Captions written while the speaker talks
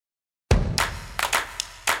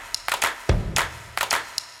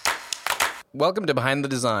Welcome to Behind the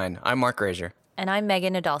Design. I'm Mark Grazier. And I'm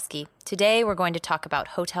Megan Nadolski. Today we're going to talk about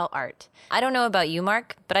hotel art. I don't know about you,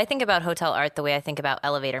 Mark, but I think about hotel art the way I think about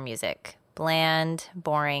elevator music. Bland,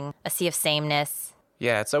 boring, a sea of sameness.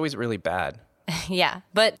 Yeah, it's always really bad. Yeah,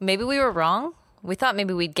 but maybe we were wrong. We thought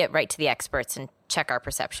maybe we'd get right to the experts and check our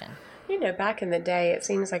perception. You know, back in the day, it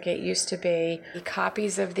seems like it used to be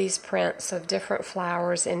copies of these prints of different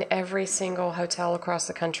flowers in every single hotel across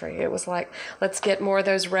the country. It was like, let's get more of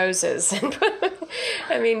those roses.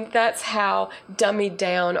 I mean, that's how dummied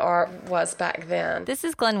down art was back then. This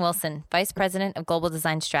is Glenn Wilson, Vice President of Global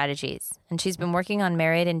Design Strategies, and she's been working on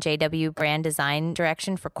Marriott and JW brand design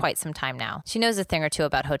direction for quite some time now. She knows a thing or two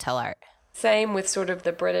about hotel art. Same with sort of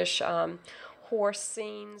the British horse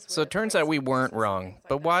scenes. So it turns out we weren't wrong.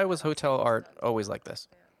 But why was hotel art always like this?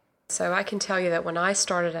 So I can tell you that when I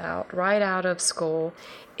started out, right out of school,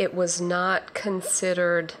 it was not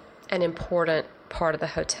considered an important part of the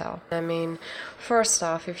hotel. I mean, first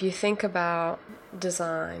off, if you think about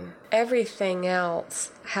design, everything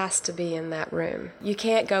else has to be in that room. You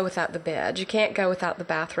can't go without the bed. You can't go without the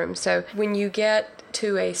bathroom. So when you get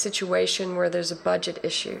to a situation where there's a budget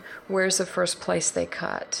issue, where's the first place they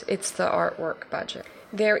cut? It's the artwork budget.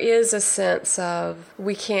 There is a sense of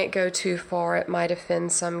we can't go too far, it might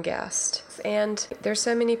offend some guest. And there's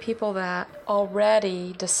so many people that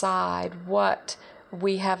already decide what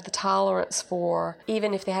we have the tolerance for,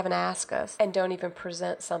 even if they haven't asked us, and don't even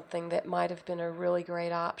present something that might have been a really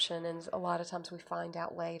great option. And a lot of times we find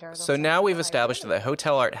out later. So now we've established that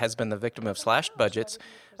hotel art has been the victim of slashed budgets,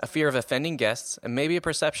 a fear of offending guests, and maybe a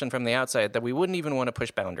perception from the outside that we wouldn't even want to push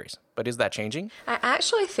boundaries. But is that changing? I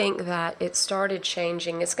actually think that it started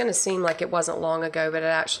changing. It's going to seem like it wasn't long ago, but it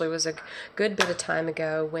actually was a good bit of time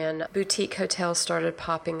ago when boutique hotels started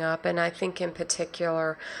popping up. And I think in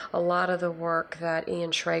particular, a lot of the work that Ian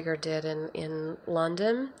Schrager did in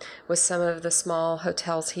London with some of the small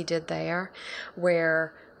hotels he did there,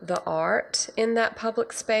 where the art in that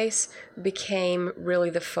public space became really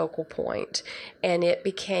the focal point, and it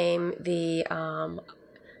became the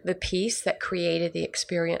piece that created the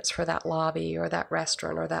experience for that lobby or that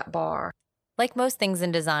restaurant or that bar. Like most things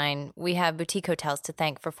in design, we have boutique hotels to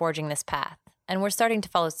thank for forging this path, and we're starting to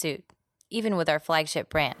follow suit, even with our flagship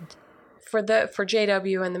brand. For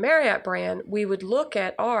JW and the Marriott brand, we would look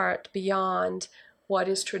at art beyond what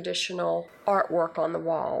is traditional artwork on the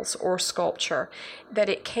walls or sculpture, that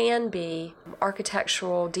it can be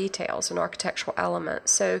architectural details and architectural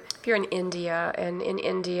elements. So if you're in India, and in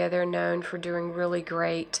India they're known for doing really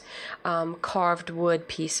great carved wood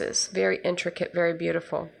pieces, very intricate, very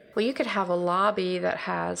beautiful. Well, you could have a lobby that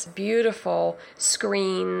has beautiful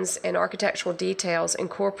screens and architectural details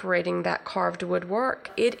incorporating that carved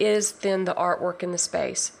woodwork. It is then the artwork in the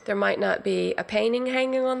space. There might not be a painting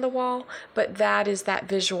hanging on the wall, but that is that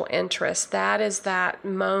visual interest. That is that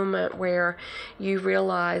moment where you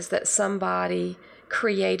realize that somebody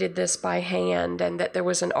created this by hand and that there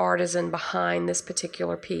was an artisan behind this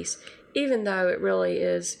particular piece, even though it really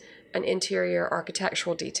is an interior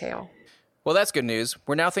architectural detail. Well, that's good news.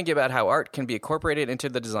 We're now thinking about how art can be incorporated into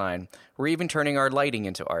the design. We're even turning our lighting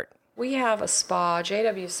into art. We have a spa,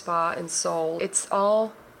 JW Spa in Seoul. It's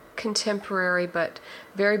all contemporary, but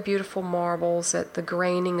very beautiful marbles. The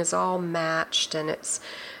graining is all matched, and it's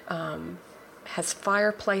has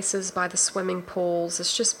fireplaces by the swimming pools.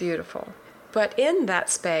 It's just beautiful. But in that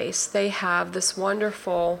space, they have this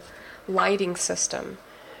wonderful lighting system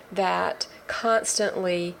that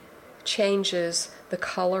constantly changes the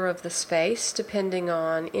color of the space depending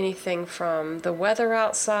on anything from the weather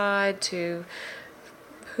outside to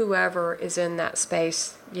whoever is in that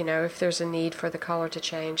space, you know, if there's a need for the color to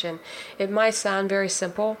change. And it might sound very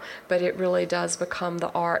simple, but it really does become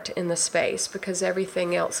the art in the space because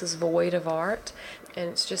everything else is void of art, and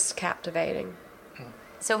it's just captivating.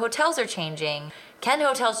 So hotels are changing. Can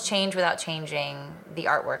hotels change without changing the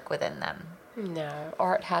artwork within them? No,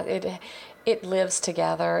 art has it lives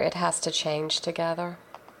together. It has to change together.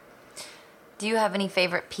 Do you have any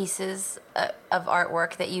favorite pieces of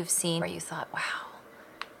artwork that you've seen where you thought, wow,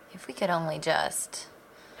 if we could only just...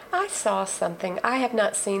 I saw something. I have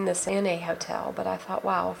not seen this in a hotel, but I thought,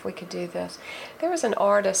 wow, if we could do this. There was an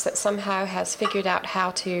artist that somehow has figured out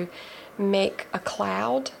how to make a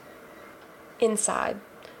cloud inside.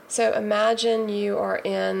 So imagine you are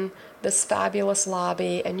in this fabulous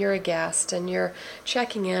lobby and you're a guest and you're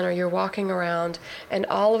checking in or you're walking around, and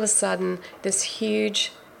all of a sudden this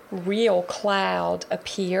huge real cloud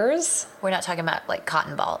appears. We're not talking about like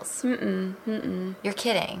cotton balls. You're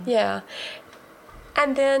kidding. Yeah.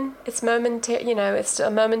 And then it's momentary, it's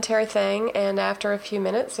a momentary thing, and after a few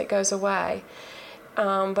minutes it goes away.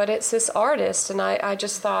 but it's this artist, and I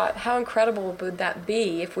just thought, how incredible would that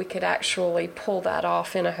be if we could actually pull that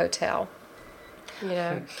off in a hotel? You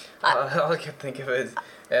know, All I could think of is,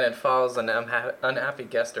 and it follows an unhappy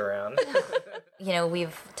guest around. You know,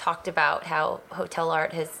 we've talked about how hotel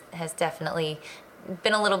art has definitely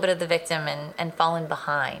been a little bit of the victim and fallen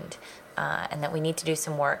behind, and that we need to do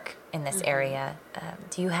some work in this area.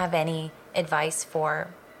 Do you have any advice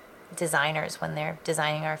for designers when they're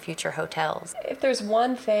designing our future hotels? if there's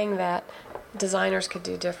one thing that designers could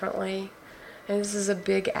do differently, and this is a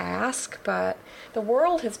big ask, but the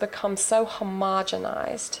world has become so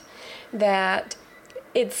homogenized that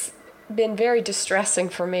it's been very distressing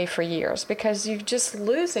for me for years, because you're just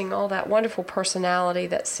losing all that wonderful personality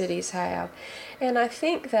that cities have. And I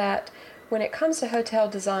think that when it comes to hotel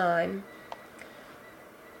design,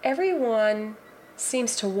 everyone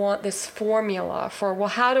seems to want this formula for, well,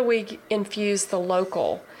 how do we infuse the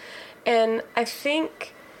local? And I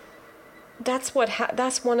think that's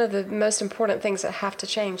one of the most important things that have to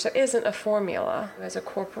change. There isn't a formula. As a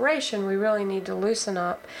corporation, we really need to loosen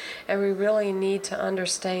up, and we really need to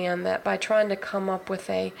understand that by trying to come up with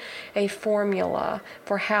a formula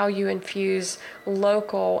for how you infuse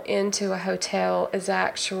local into a hotel is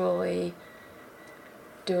actually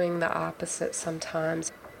doing the opposite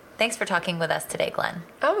sometimes. Thanks for talking with us today, Glenn.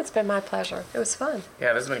 Oh, it's been my pleasure. It was fun.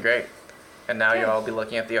 Yeah, this has been great. And now you'll all be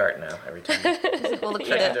looking at the art now every time you We'll look for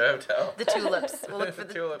check into a hotel. the tulips. We'll look for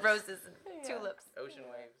the Tulips. roses and tulips. Ocean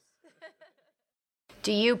waves.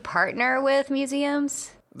 Do you partner with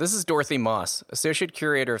museums? This is Dorothy Moss, Associate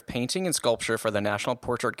Curator of Painting and Sculpture for the National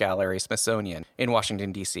Portrait Gallery, Smithsonian, in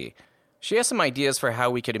Washington, D.C. She has some ideas for how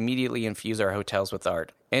we could immediately infuse our hotels with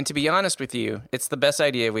art. And to be honest with you, it's the best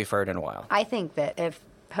idea we've heard in a while. I think that if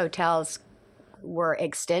hotels were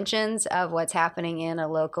extensions of what's happening in a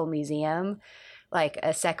local museum, like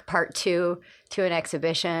a part two to an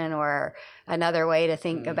exhibition, or another way to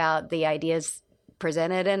think about the ideas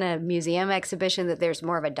presented in a museum exhibition, that there's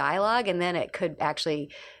more of a dialogue, and then it could actually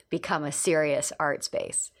become a serious art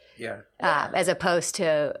space. Yeah. As opposed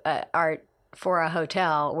to art for a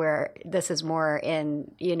hotel, where this is more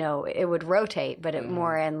in, it would rotate, but it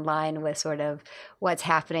more in line with sort of what's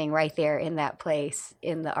happening right there in that place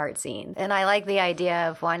in the art scene. And I like the idea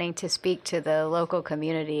of wanting to speak to the local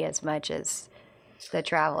community as much as the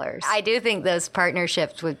travelers. I do think those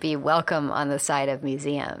partnerships would be welcome on the side of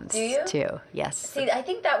museums. Do you? Too, yes. See, I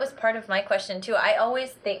think that was part of my question too. I always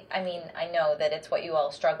think, I know that it's what you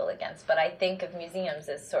all struggle against, but I think of museums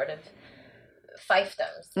as sort of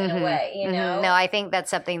fiefdoms in a way, you know? No, I think that's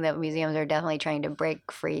something that museums are definitely trying to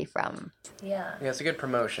break free from. Yeah. Yeah, it's a good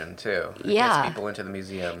promotion, too. It Yeah. gets people into the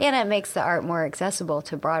museum. And it makes the art more accessible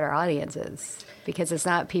to broader audiences, because it's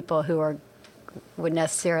not people who would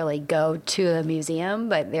necessarily go to a museum,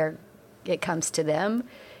 but it comes to them,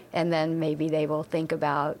 and then maybe they will think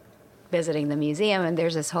about visiting the museum, and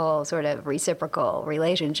there's this whole sort of reciprocal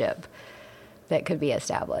relationship that could be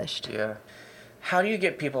established. Yeah. How do you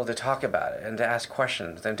get people to talk about it and to ask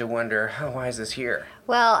questions and to wonder, why is this here?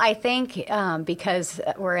 Well, I think because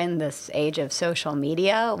we're in this age of social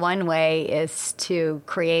media, one way is to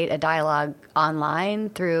create a dialogue online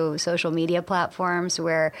through social media platforms,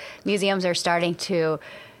 where museums are starting to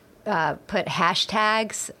put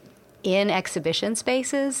hashtags in exhibition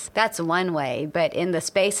spaces. That's one way, but in the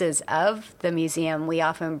spaces of the museum, we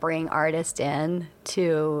often bring artists in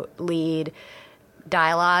to lead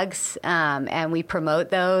dialogues, and we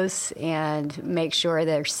promote those and make sure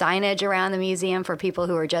there's signage around the museum for people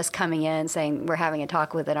who are just coming in saying we're having a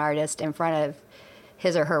talk with an artist in front of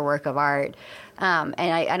his or her work of art. And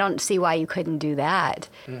I don't see why you couldn't do that.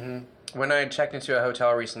 Mm-hmm. When I checked into a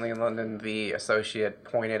hotel recently in London, the associate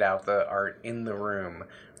pointed out the art in the room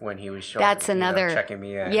when he was showing, That's another, checking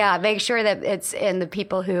me in. Yeah, make sure that it's in the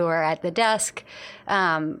people who are at the desk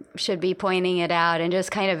should be pointing it out, and just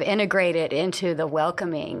kind of integrate it into the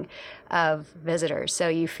welcoming of visitors. So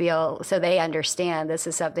they understand this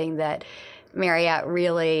is something that Marriott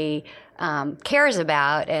really cares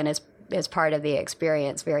about and is part of the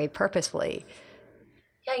experience very purposefully.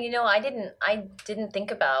 Yeah, I didn't think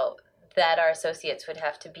about that our associates would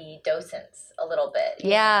have to be docents a little bit.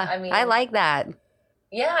 Yeah, I like that.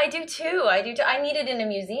 Yeah, I do too. I need it in a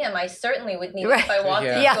museum. I certainly would need it Right. if I walked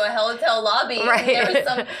Yeah. into a hotel lobby Right. and there was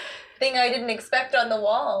something I didn't expect on the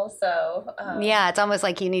wall. So Yeah, it's almost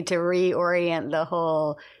like you need to reorient the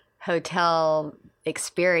whole hotel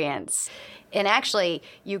experience. And actually,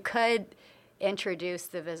 you could introduce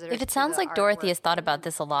the visitors. if it sounds like Dorothy has thought about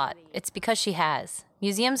this a lot, it's because she has.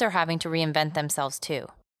 Museums are having to reinvent themselves too.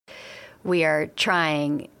 We are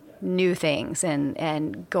trying new things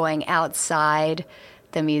and going outside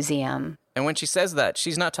the museum. And when she says that,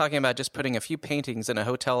 she's not talking about just putting a few paintings in a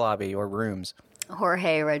hotel lobby or rooms.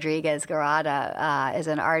 Jorge Rodriguez Garada is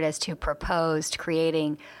an artist who proposed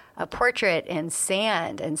creating a portrait in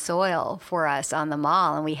sand and soil for us on the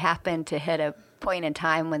mall, and we happened to hit a point in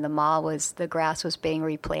time when the grass was being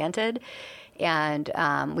replanted, and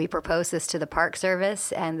we proposed this to the Park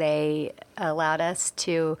Service, and they allowed us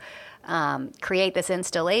to create this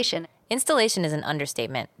installation. Installation is an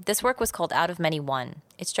understatement. This work was called Out of Many One.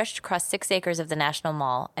 It stretched across 6 acres of the National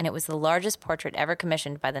Mall, and it was the largest portrait ever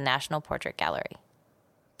commissioned by the National Portrait Gallery.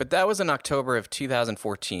 But that was in October of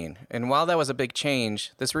 2014, and while that was a big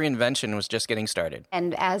change, this reinvention was just getting started.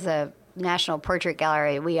 And as a National Portrait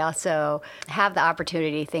Gallery, we also have the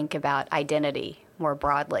opportunity to think about identity more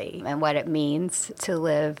broadly and what it means to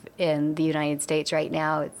live in the United States right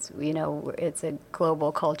now. It's a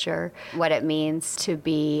global culture. What it means to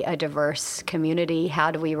be a diverse community.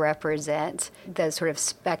 How do we represent the sort of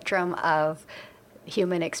spectrum of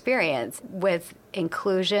human experience with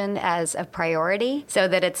inclusion as a priority, so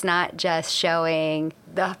that it's not just showing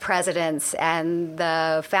the presidents and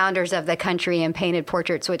the founders of the country in painted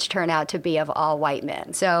portraits, which turn out to be of all white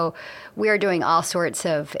men. So we're doing all sorts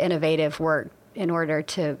of innovative work in order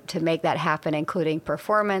to make that happen, including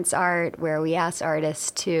performance art, where we ask artists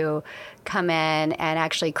to come in and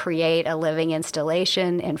actually create a living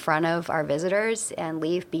installation in front of our visitors and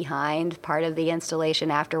leave behind part of the installation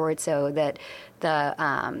afterwards, so that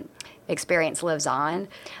the experience lives on.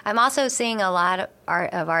 I'm also seeing a lot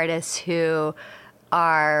of artists who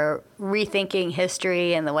are rethinking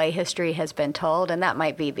history and the way history has been told, and that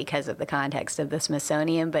might be because of the context of the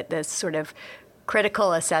Smithsonian, but this sort of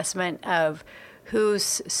critical assessment of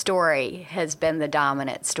whose story has been the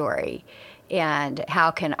dominant story, and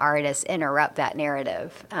how can artists interrupt that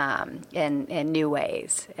narrative in new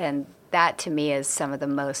ways. And that, to me, is some of the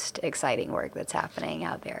most exciting work that's happening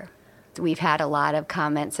out there. We've had a lot of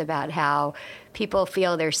comments about how people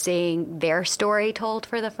feel they're seeing their story told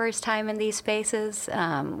for the first time in these spaces,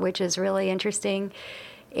 which is really interesting.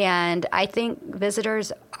 And I think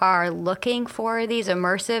visitors are looking for these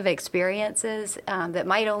immersive experiences that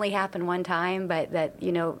might only happen one time, but that,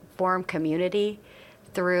 form community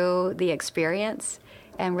through the experience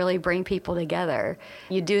and really bring people together.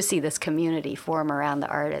 You do see this community form around the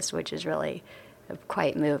artist, which is really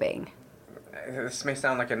quite moving. This may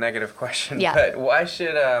sound like a negative question, yeah. But why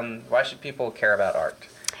should people care about art?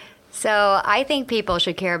 So I think people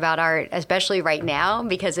should care about art, especially right now,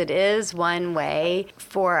 because it is one way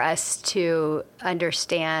for us to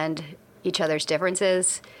understand each other's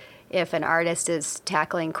differences. If an artist is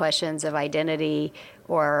tackling questions of identity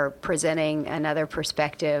or presenting another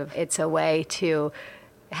perspective, it's a way to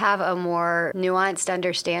have a more nuanced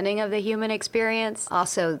understanding of the human experience.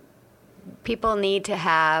 Also, people need to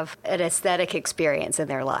have an aesthetic experience in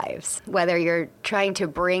their lives, whether you're trying to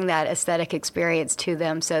bring that aesthetic experience to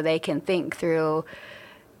them so they can think through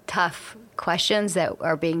tough questions that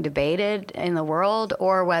are being debated in the world,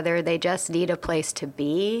 or whether they just need a place to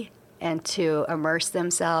be and to immerse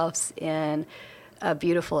themselves in a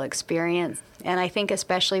beautiful experience. And I think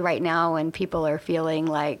especially right now, when people are feeling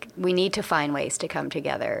like we need to find ways to come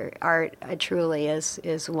together, art truly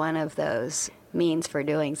is one of those means for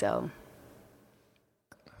doing so.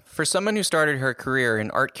 For someone who started her career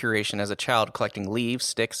in art curation as a child, collecting leaves,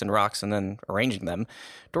 sticks, and rocks and then arranging them,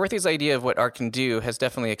 Dorothy's idea of what art can do has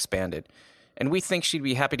definitely expanded. And we think she'd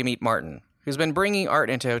be happy to meet Martin, who's been bringing art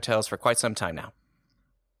into hotels for quite some time now.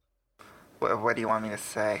 What do you want me to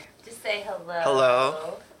say? Just say hello.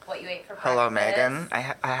 Hello. What you ate for breakfast. Hello, Megan. I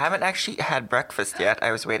haven't actually had breakfast yet.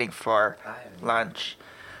 I was waiting for lunch.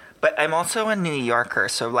 But I'm also a New Yorker,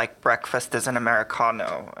 so breakfast is an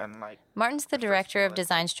Americano, and Martin's the director of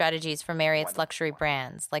design strategies for Marriott's luxury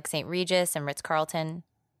brands, like St. Regis and Ritz-Carlton.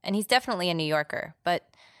 And he's definitely a New Yorker, but,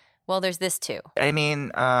 well, there's this too. I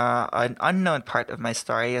mean, an unknown part of my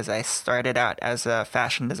story is I started out as a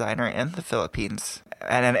fashion designer in the Philippines.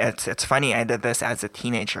 And it's funny, I did this as a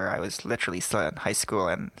teenager. I was literally still in high school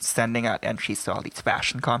and sending out entries to all these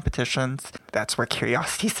fashion competitions. That's where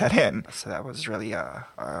curiosity set in. So that was really a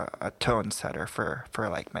tone setter for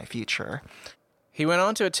my future. He went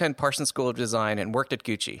on to attend Parsons School of Design and worked at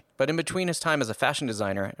Gucci. But in between his time as a fashion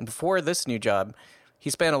designer and before this new job, he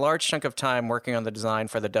spent a large chunk of time working on the design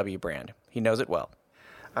for the W brand. He knows it well.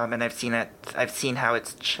 And I've seen how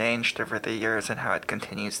it's changed over the years and how it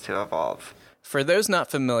continues to evolve. For those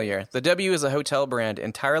not familiar, the W is a hotel brand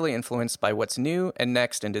entirely influenced by what's new and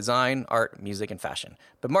next in design, art, music, and fashion.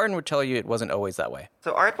 But Martin would tell you it wasn't always that way.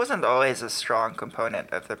 So art wasn't always a strong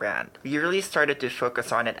component of the brand. We really started to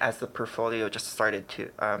focus on it as the portfolio just started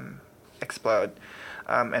to explode.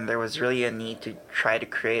 And there was really a need to try to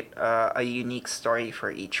create a unique story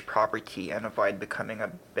for each property and avoid becoming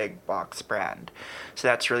a big box brand. So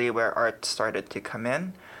that's really where art started to come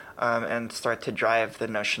in and start to drive the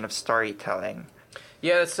notion of storytelling.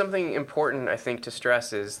 Yeah, that's something important, I think, to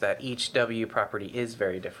stress is that each W property is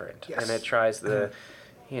very different. Yes. And it tries to,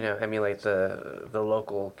 emulate the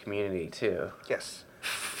local community, too. Yes.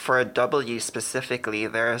 For a W specifically,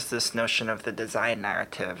 there is this notion of the design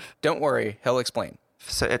narrative. Don't worry, he'll explain.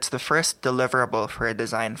 So it's the first deliverable for a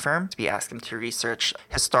design firm. We ask them to research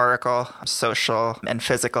historical, social, and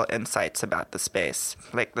physical insights about the space.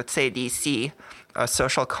 Like, let's say DC, a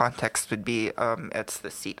social context would be it's the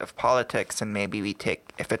seat of politics, and maybe we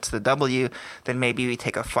take, if it's the W, then maybe we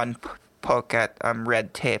take a fun poke at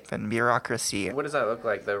red tape and bureaucracy. What does that look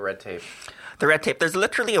like, the red tape? The red tape, there's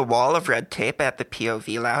literally a wall of red tape at the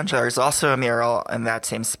POV Lounge. There's also a mural in that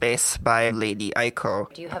same space by Lady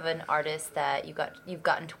Aiko. Do you have an artist that you've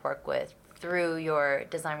gotten to work with through your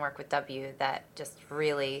design work with W that just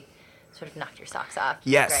really sort of knocked your socks off?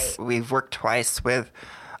 Yes, Great. we've worked twice with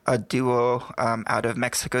a duo out of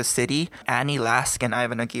Mexico City, Annie Lask and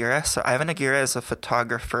Ivan Aguirre. So Ivan Aguirre is a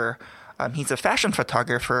photographer. He's a fashion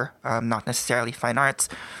photographer, not necessarily fine arts,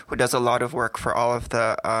 who does a lot of work for all of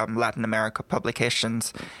the Latin America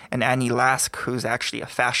publications. And Annie Lask, who's actually a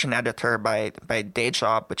fashion editor by day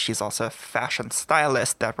job, but she's also a fashion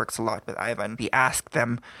stylist that works a lot with Ivan. We asked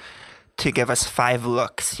them to give us 5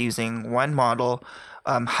 looks using one model,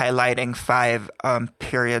 highlighting 5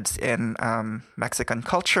 periods in Mexican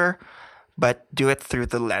culture, but do it through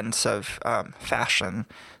the lens of fashion.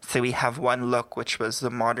 So we have one look, which was a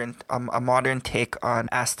modern take on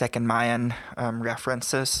Aztec and Mayan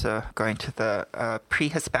references, so going to the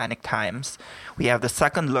pre-Hispanic times. We have the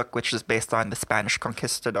second look, which is based on the Spanish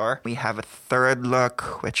conquistador. We have a third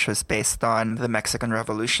look, which was based on the Mexican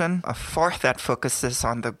Revolution. A fourth that focuses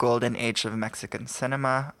on the golden age of Mexican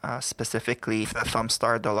cinema, specifically the film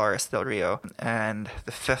star Dolores Del Rio. And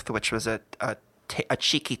the fifth, which was a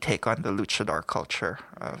cheeky take on the luchador culture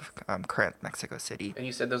of current Mexico City. And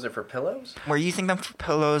you said those are for pillows? We're using them for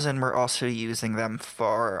pillows, and we're also using them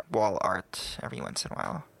for wall art every once in a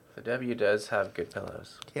while. The W does have good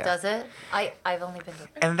pillows. Yeah. Does it? I've only been to...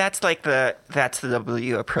 And that's like the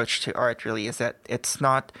W approach to art, really, is that it's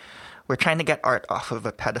not... We're trying to get art off of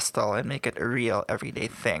a pedestal and make it a real everyday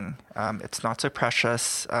thing. It's not so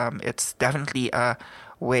precious. It's definitely a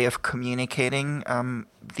way of communicating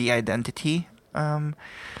the identity.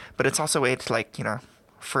 But it's also a way to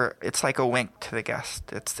it's like a wink to the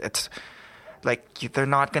guest. It's like they're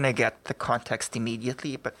not going to get the context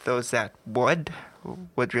immediately, but those that would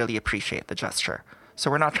really appreciate the gesture. So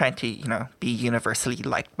we're not trying to, be universally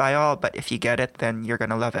liked by all, but if you get it, then you're going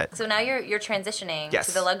to love it. So now you're transitioning Yes.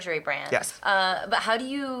 to the luxury brand. Yes. But how do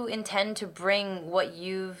you intend to bring what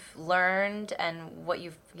you've learned and what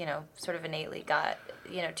you've, sort of innately got,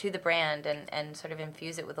 to the brand and sort of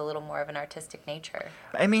infuse it with a little more of an artistic nature?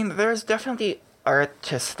 I mean, there's definitely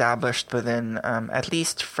art established within, at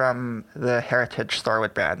least from the heritage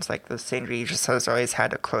Starwood brands. Like the St. Regis has always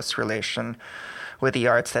had a close relation with the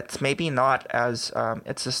arts that's maybe not as,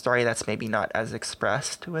 it's a story that's maybe not as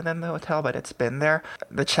expressed within the hotel, but it's been there.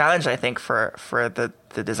 The challenge, I think, for the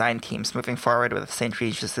design teams moving forward with St.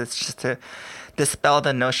 Regis is just to dispel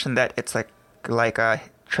the notion that it's like a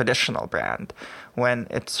traditional brand, when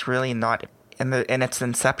it's really not. In its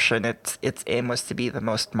inception, its aim was to be the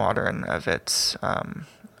most modern of its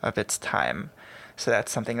time. So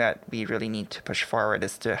that's something that we really need to push forward,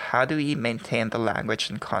 is to how do we maintain the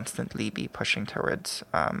language and constantly be pushing towards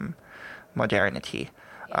modernity.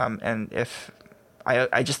 And if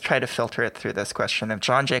I just try to filter it through this question, if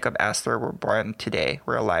John Jacob Astor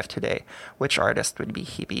were alive today, which artist would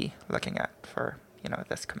he be looking at for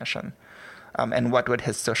this commission? And what would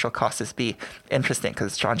his social causes be? Interesting,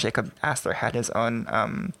 because John Jacob Astor had his own,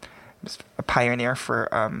 a pioneer for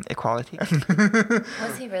equality.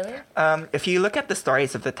 Was he really? If you look at the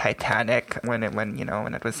stories of the Titanic, when it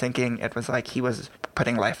was sinking, it was like he was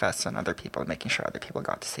putting life vests on other people, making sure other people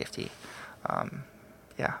got to safety.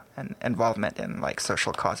 And involvement in like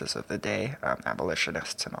social causes of the day,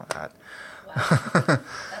 abolitionists and all that. Wow.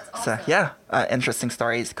 That's awesome. Interesting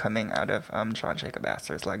stories coming out of John Jacob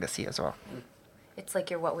Astor's legacy as well. It's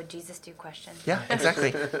like your "What would Jesus do?" question. Yeah,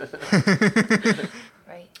 exactly.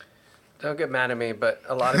 Right. Don't get mad at me, but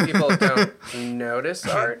a lot of people don't notice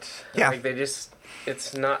art. Yeah. Like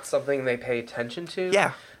it's not something they pay attention to.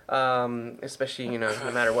 Yeah. Especially,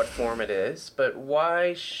 no matter what form it is. But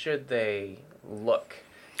why should they look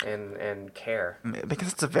and care?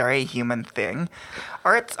 Because it's a very human thing.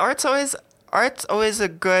 Art's always a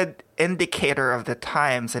good indicator of the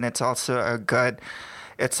times, and it's also a good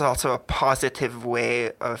it's also a positive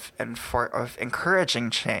way of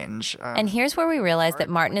encouraging change. And here's where we realize that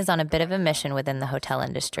Martin is on a bit of a mission within the hotel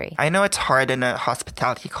industry. I know it's hard in a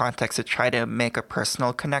hospitality context to try to make a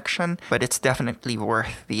personal connection, but it's definitely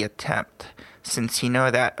worth the attempt, since you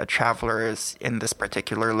know that a traveler is in this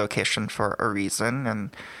particular location for a reason,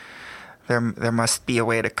 and there must be a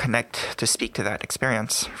way to connect, to speak to that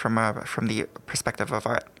experience from the perspective of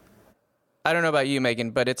art. I don't know about you, Megan,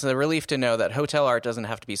 but it's a relief to know that hotel art doesn't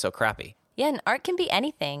have to be so crappy. Yeah, and art can be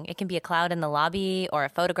anything. It can be a cloud in the lobby or a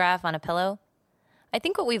photograph on a pillow. I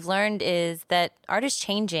think what we've learned is that art is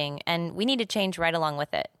changing, and we need to change right along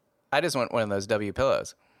with it. I just want one of those W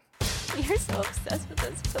pillows. You're so obsessed with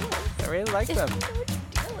those pillows. I really like them.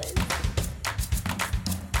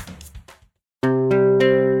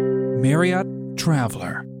 Marriott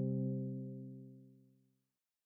Traveler.